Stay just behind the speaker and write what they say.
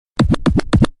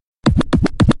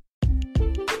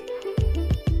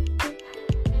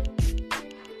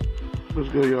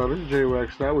What's good, y'all? This is J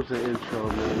Rex. That was the intro,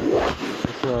 man.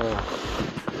 It's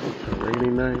a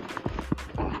rainy night.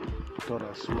 Thought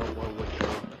I'd smoke one with y'all.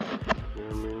 You know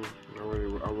what I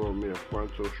mean? I rolled me a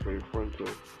frontal, straight frontal,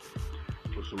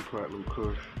 with some platinum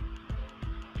kush.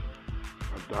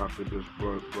 I adopted this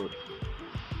blunt, but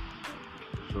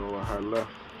that's all I had left.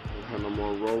 I didn't have no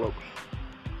more roll-ups.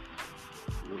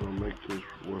 We're gonna make this,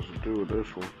 what's to do with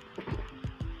this one.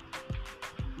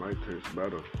 Might taste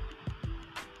better.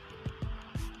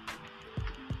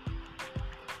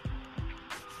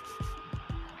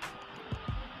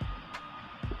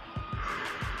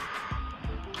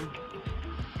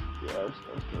 Yes,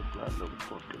 that's that platinum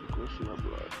fucking kush up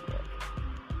like that.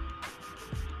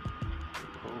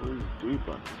 Holy deep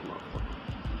out this motherfucker.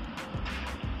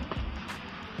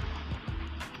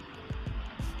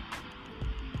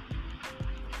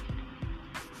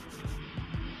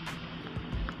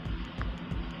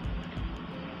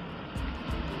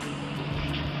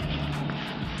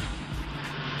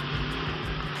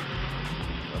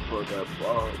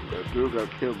 That dude got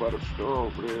killed by the store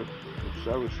over there on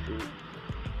 7th Street.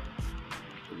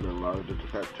 There's been a lot of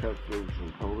detectives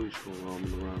and police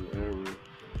roaming around the area.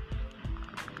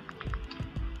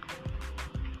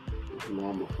 It's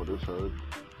normal for this hood.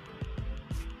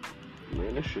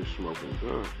 Man, this shit's smoking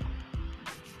good.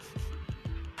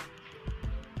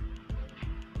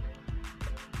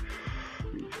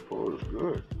 Beach Boy is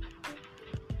good.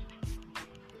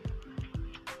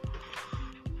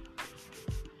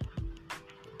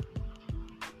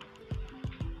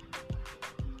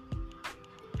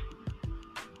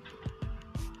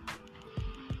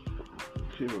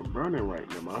 It's even burning right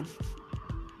now, man.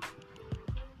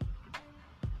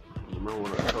 Remember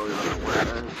when I told you that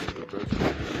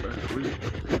last week?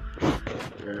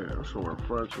 Yeah, that's when my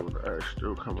front with the ash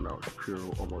still coming out pure,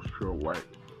 almost pure white.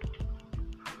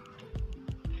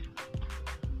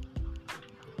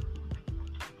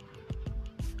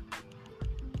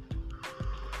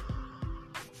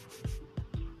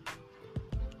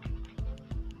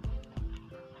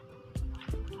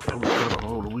 I'm gonna cut a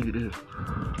whole weed in.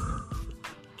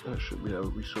 That should be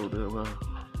able to be so damn loud.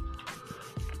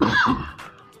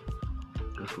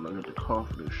 That's when I get the cough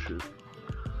of this shit.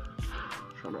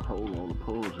 Trying to hold all the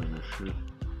pulls in this shit.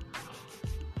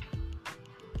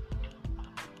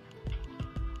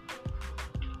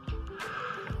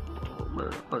 Oh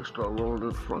man, I might start rolling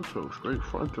in frontal, straight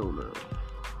frontal now.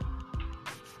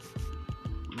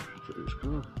 This shit tastes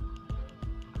good.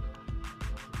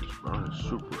 It's burning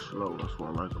super slow, that's what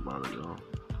I like about it, y'all.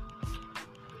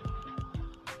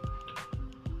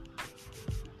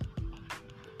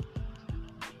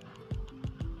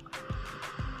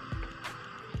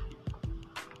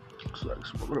 It's like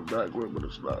smoking a backwood, but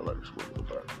it's not like smoking a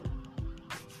backwood.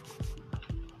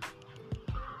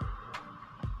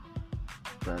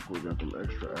 Backwood got them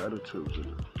extra additives in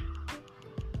it.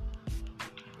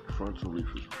 Frontal leaf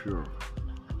is pure.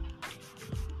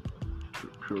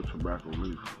 Pure tobacco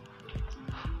leaf.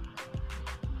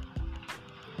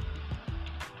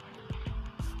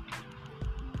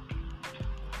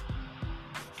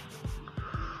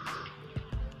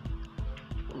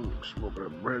 Smoking a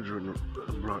brethren in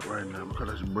the blunt right now because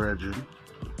it's brethren.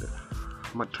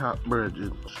 My top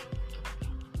brethren.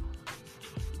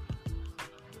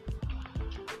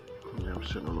 Yeah, I'm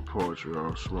sitting on the porch,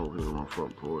 y'all, smoking on my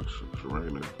front porch. It's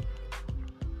raining.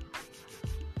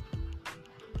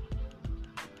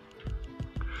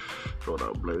 Thought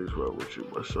I'd blaze well with you.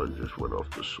 My son just went off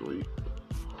to sleep.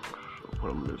 So I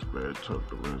put him in his bed,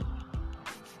 tucked him in.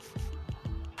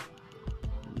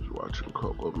 Watching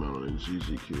Coco Melon and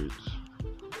ZZ Kids.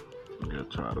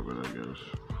 Got tired of it, I guess.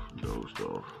 Dozed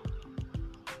off.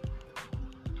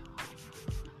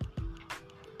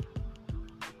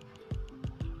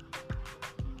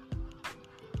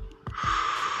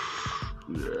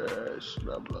 Yes,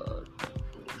 not blood.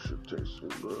 It should taste so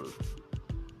good.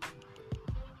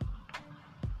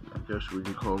 I guess we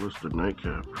can call this the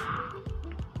nightcap.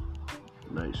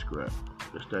 Night scrap.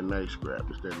 It's that night scrap.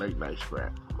 It's that late night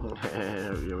scrap.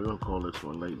 Yeah, we're gonna call this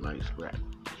one late night scrap.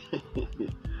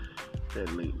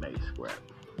 That late night scrap.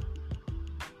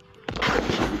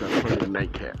 We got plenty of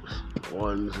nightcaps.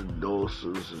 Ones and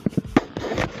doses.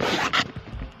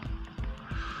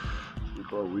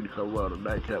 We come out of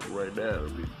nightcap right now. It'll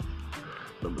be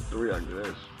number 3, I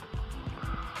guess.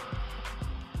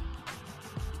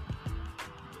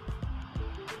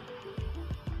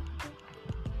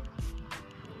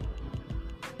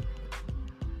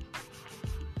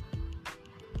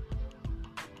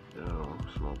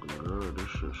 Smoking good, this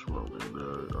shit smoking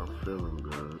good, I'm feeling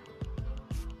good.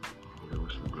 Give me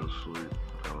some good sleep,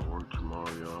 gotta work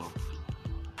tomorrow, y'all.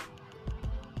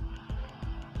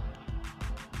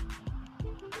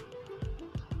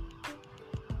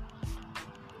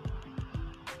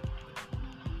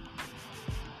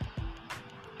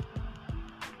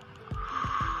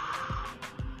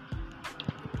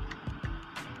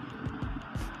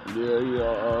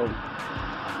 Yeah.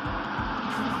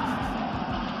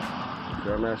 If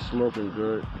y'all not smoking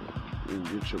good, you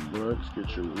get your blunts,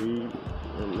 get your weed, you know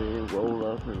what I mean, roll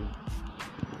up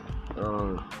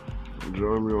and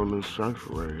join me on this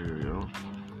cipher right here, yo.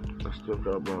 I still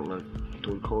got about like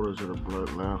 3/4 of the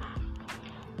blunt left.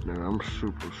 Man, I'm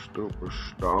super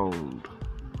stoned.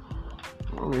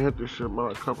 I only hit this shit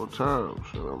about a couple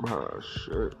times, and I'm high as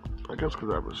shit. I guess because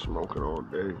I've been smoking all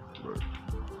day, but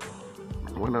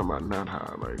when am I not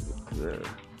high? Like, yeah.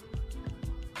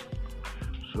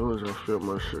 As soon as I feel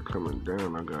my shit coming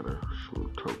down, I gotta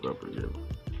toke up again.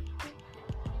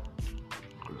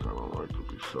 Because I don't like to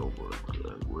be sober,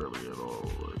 like, really at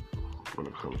all, like, when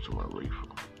it comes to my reefer.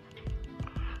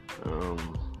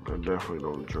 I definitely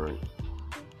don't drink.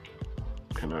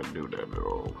 Cannot do that at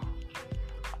all.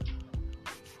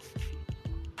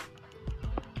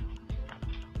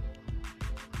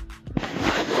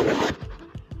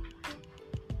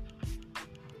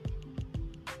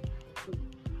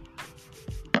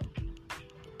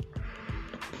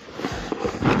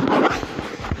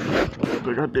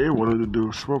 Like I did wanted to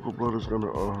do. Smoker Blood is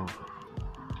gonna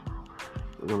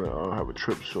have a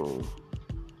trip soon,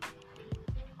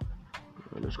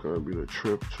 and it's gonna be the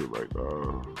trip to like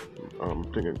I'm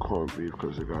thinking corned beef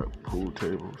because they got pool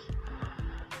tables,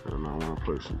 and I want to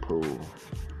play some pool,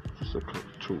 just like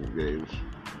 2 games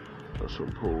of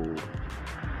some pool.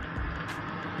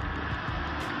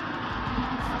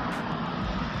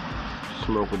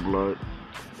 Smoke a blunt,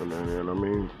 and then you know what I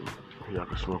mean. Y'all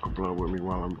can smoke a blunt with me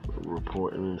while I'm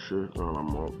reporting and shit, while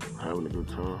I'm having a good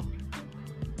time.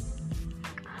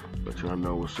 But y'all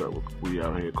know what's up. We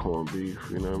out here corned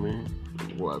beef, you know what I mean?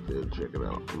 Go out there and check it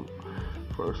out.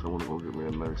 First, I want to go get me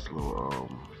a nice little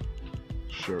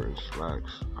shirt and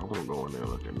slacks. I want to go in there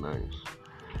looking nice.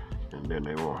 And then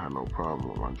they won't have no problem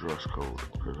with my dress code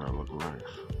because I look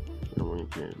nice. You know, you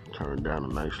can't turn down a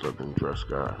nice looking dress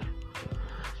guy.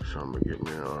 So I'm gonna get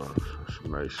me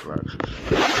some nice slacks and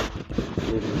stuff.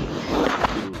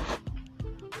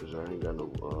 Cause I ain't got no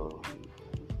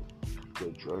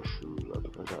good dress shoes. I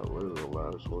think I got rid of the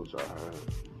last ones I had.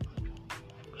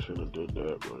 Should have did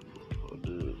that, but I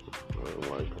did. I didn't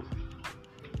like them.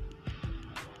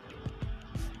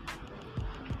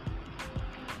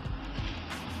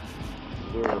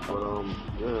 Yeah, but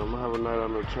yeah, I'm gonna have a night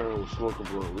on the town with Smoker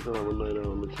Blunt. We're gonna have a night out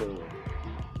on the town.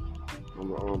 I'm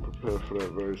gonna prepare for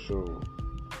that very soon.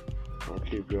 I'll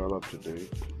keep y'all up to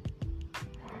date.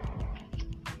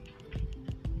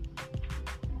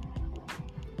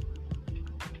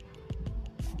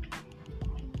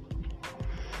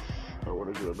 I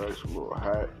want to get a nice little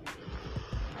hat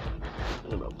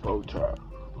and a bow tie.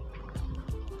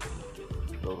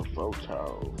 Throw the bow tie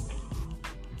on.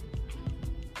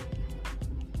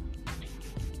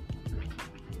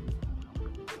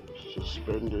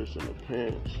 Suspenders and the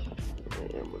pants.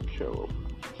 And I'm gonna kill them.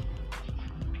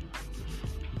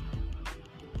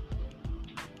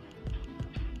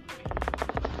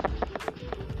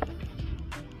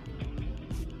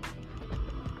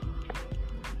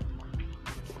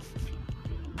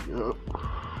 Yep.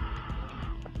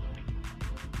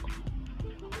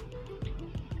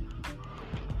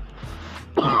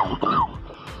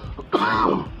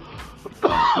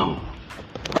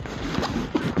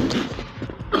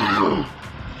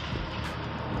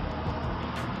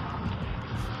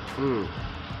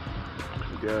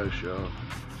 Yes, y'all.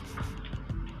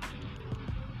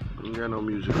 I ain't got no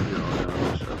music for y'all down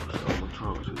this episode. I'm gonna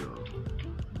talk to y'all.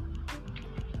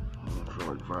 I don't feel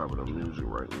like vibing to music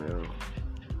right now.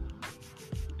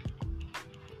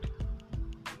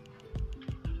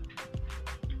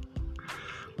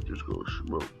 Just go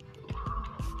smoke.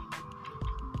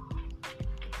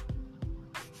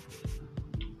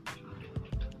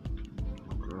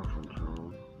 Girlfriend's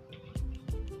home.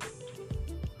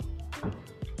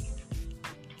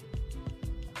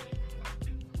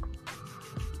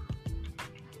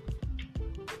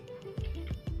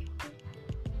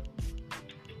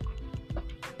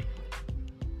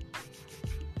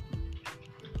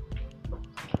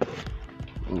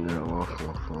 Yeah, I lost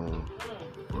my phone,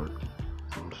 but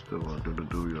I'm still gonna do the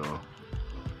do, y'all.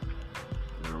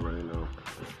 You already know.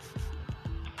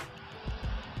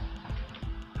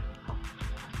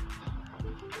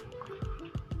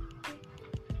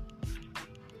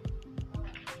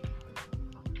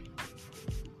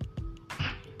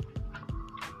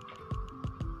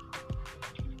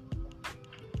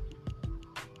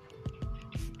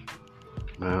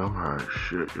 Man, I'm high as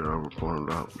shit, y'all. Reporting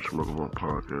out Smoker Blunt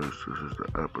Podcast. This is the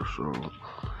episode.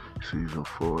 Season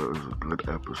 4 is a good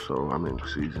episode.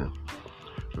 Season.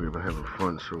 We've been having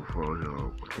fun so far,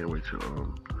 y'all. I can't wait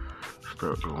to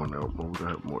start going out, but we're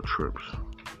gonna have more trips.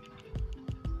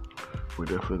 we're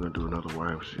definitely gonna do another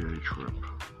YMCA trip.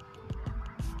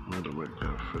 I'm gonna make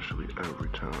that officially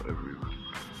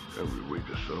every week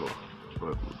or so.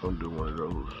 But we're gonna do one of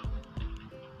those.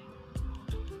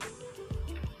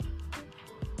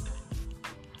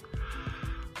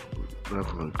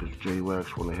 Definitely, because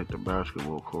J-Wax wanna hit the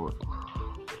basketball court,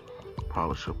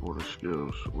 polish up on his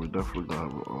skills. We're definitely gonna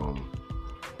have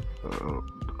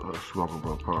a Smoking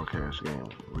Bro podcast game.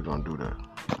 We're gonna do that.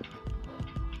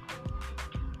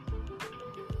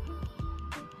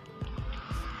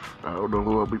 I don't know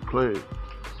who I'll be playing.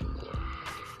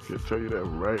 Can't tell you that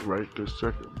right this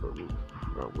second, but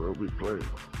I will be playing.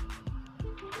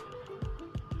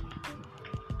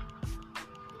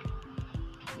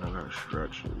 I gotta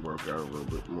stretch and work out a little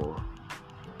bit more.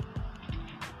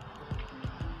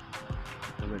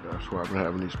 I think that's why I've been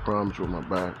having these problems with my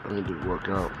back. I need to work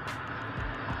out.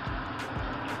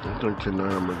 I think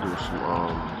tonight I'm gonna do some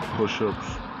push-ups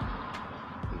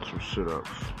and some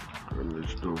sit-ups. And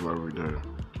just do them every day.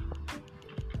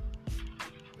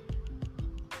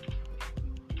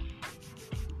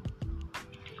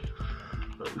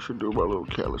 I should do my little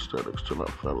calisthenics till I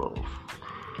fell off.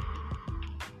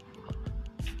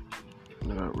 I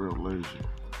got real lazy.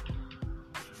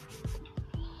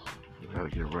 I gotta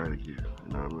get right again,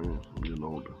 you know what I mean? I'm getting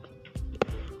older.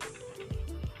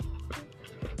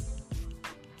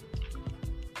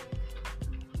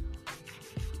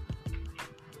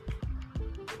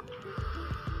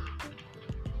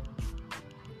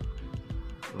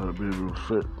 Gotta be able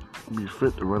to be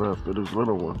fit to run after this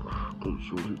little one. As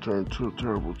soon as he turned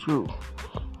terrible too.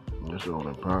 That's all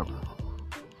that popping.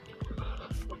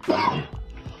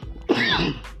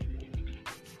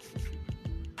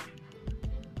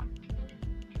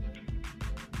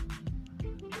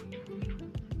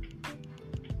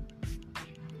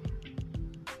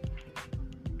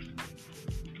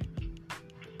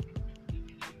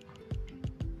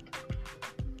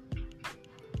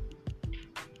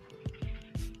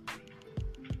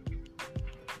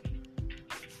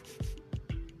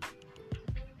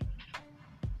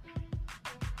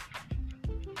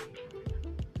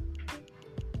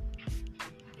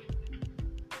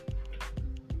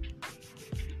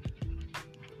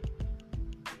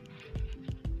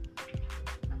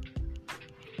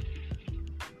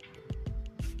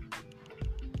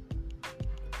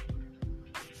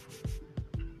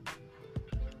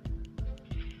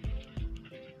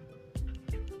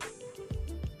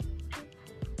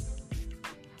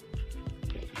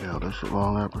 Yeah, that's a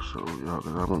long episode, y'all,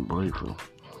 because I've been briefing.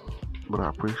 But I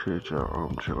appreciate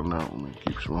y'all chilling out with me.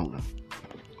 Keep smoking.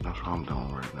 That's what I'm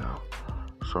doing right now.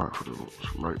 Sorry for the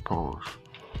slight pause.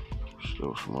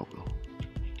 Still smoking.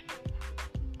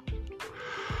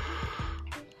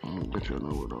 But y'all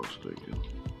know what I was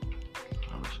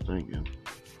thinking.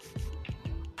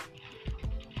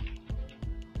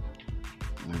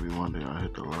 Maybe one day I'll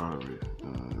hit the lottery.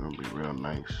 It'll be real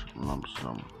nice. Lump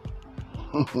sum.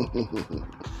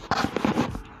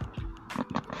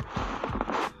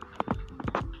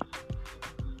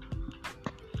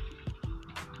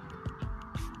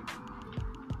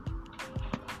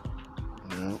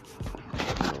 Yeah,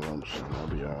 lump sum, I'll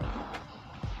be alright.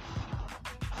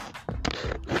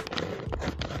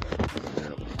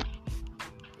 Yep.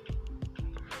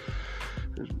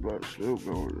 His blood's still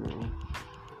going, though.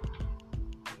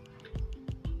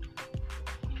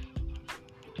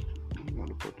 I'm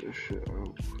gonna put this shit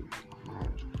out.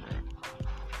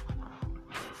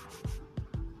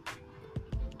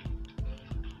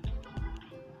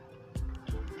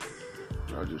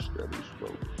 I just steady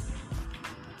smoke.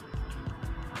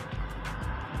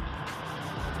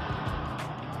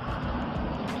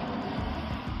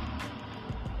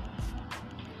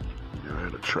 Yeah,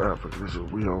 the traffic.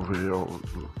 We over here on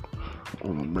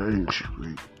the main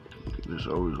street. There's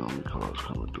always gonna be cars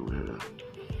coming through here.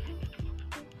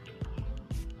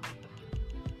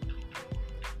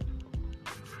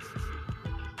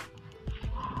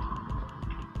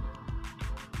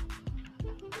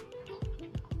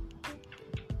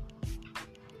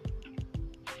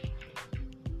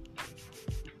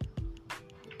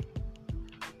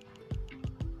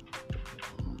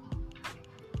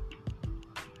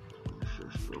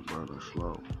 Burning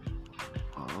slow.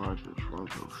 I like this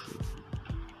Fronto shit.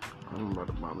 I'm about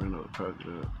to buy me another pack of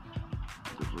that.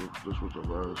 This was the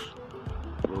last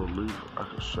little leaf I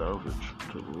could salvage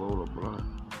to roll a blunt.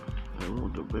 And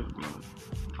with the big blunt,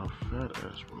 a fat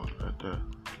ass blunt at that.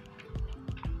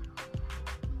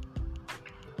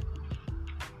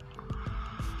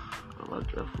 I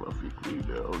like that fluffy green,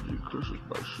 that OG Christmas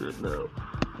by shit now.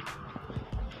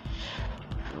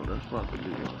 Yo, that's about to be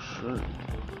your shit.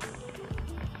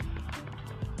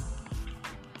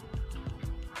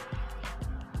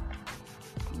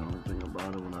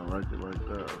 lot of when I like it like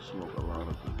that, I smoke a lot of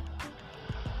it.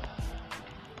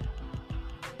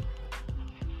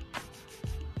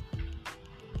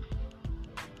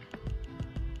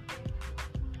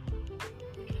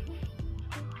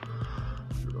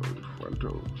 Get all these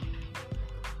frontos.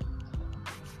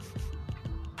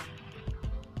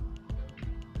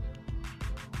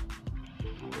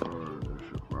 Lord, that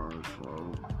shit fire slow.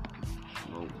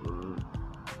 Smoke good.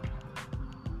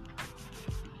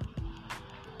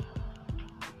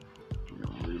 You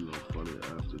don't need no funny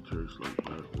aftertaste like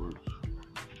backwards.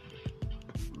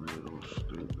 Man, it don't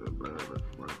stink that bad like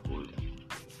backwards.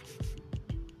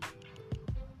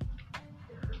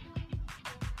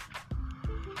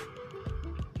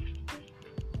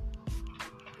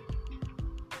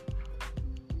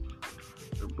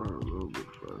 It burns a little bit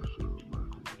faster than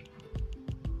backwards.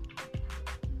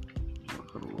 I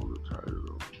could have rolled it tighter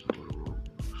though. I would have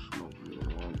smoked even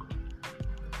longer.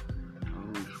 I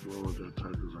only swallowed that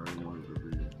tight because I didn't want it to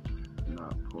be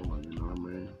not pulling, you know what I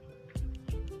mean?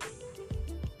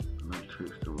 And I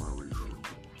tasted my refill.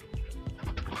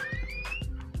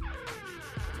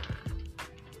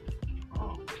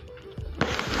 Oh.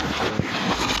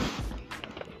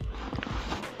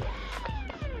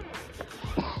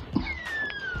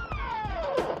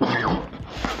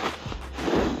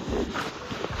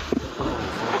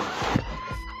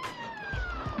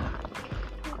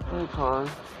 Hey, Kai.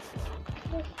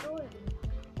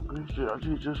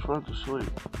 He just went to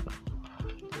sleep.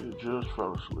 He just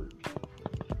fell asleep.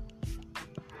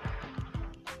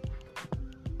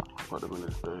 Put him in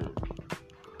his bed.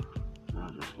 Now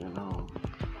just getting home.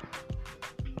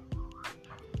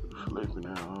 Sleeping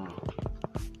now, huh?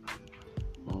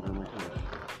 Let me test.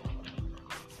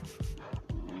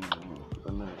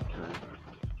 Good night, Kay.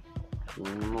 See you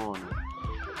in the morning.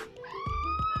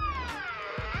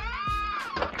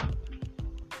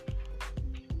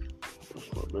 That's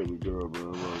my baby girl, man. I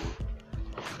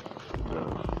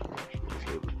love her. Yes, that's my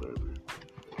baby, baby.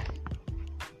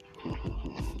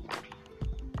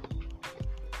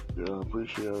 Yeah, I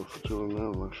appreciate it for tuning in.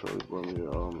 Make sure you brought me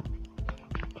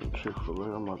some Chick-fil-A.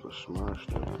 I'm about to smash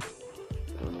that.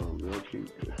 And y'all keep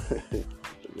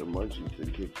the munchies to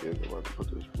kick in. I'm about to put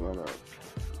this blunt out.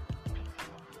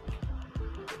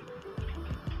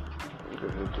 I can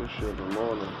hit this shit in the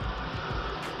morning.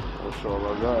 That's all I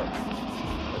got.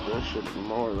 That shit in the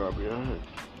morning, I'll be alright.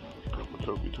 Couple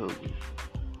tokies.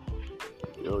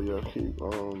 Yo, y'all keep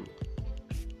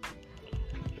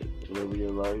living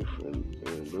your life and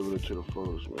living it to the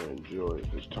fullest, man. Enjoy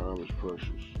it. This time is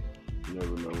precious. You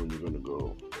never know when you're gonna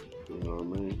go. You know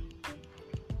what I mean?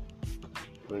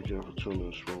 Thank y'all for tuning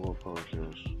in to Smoke One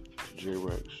Podcast.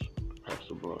 J-Rex,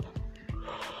 Pastor Blunt.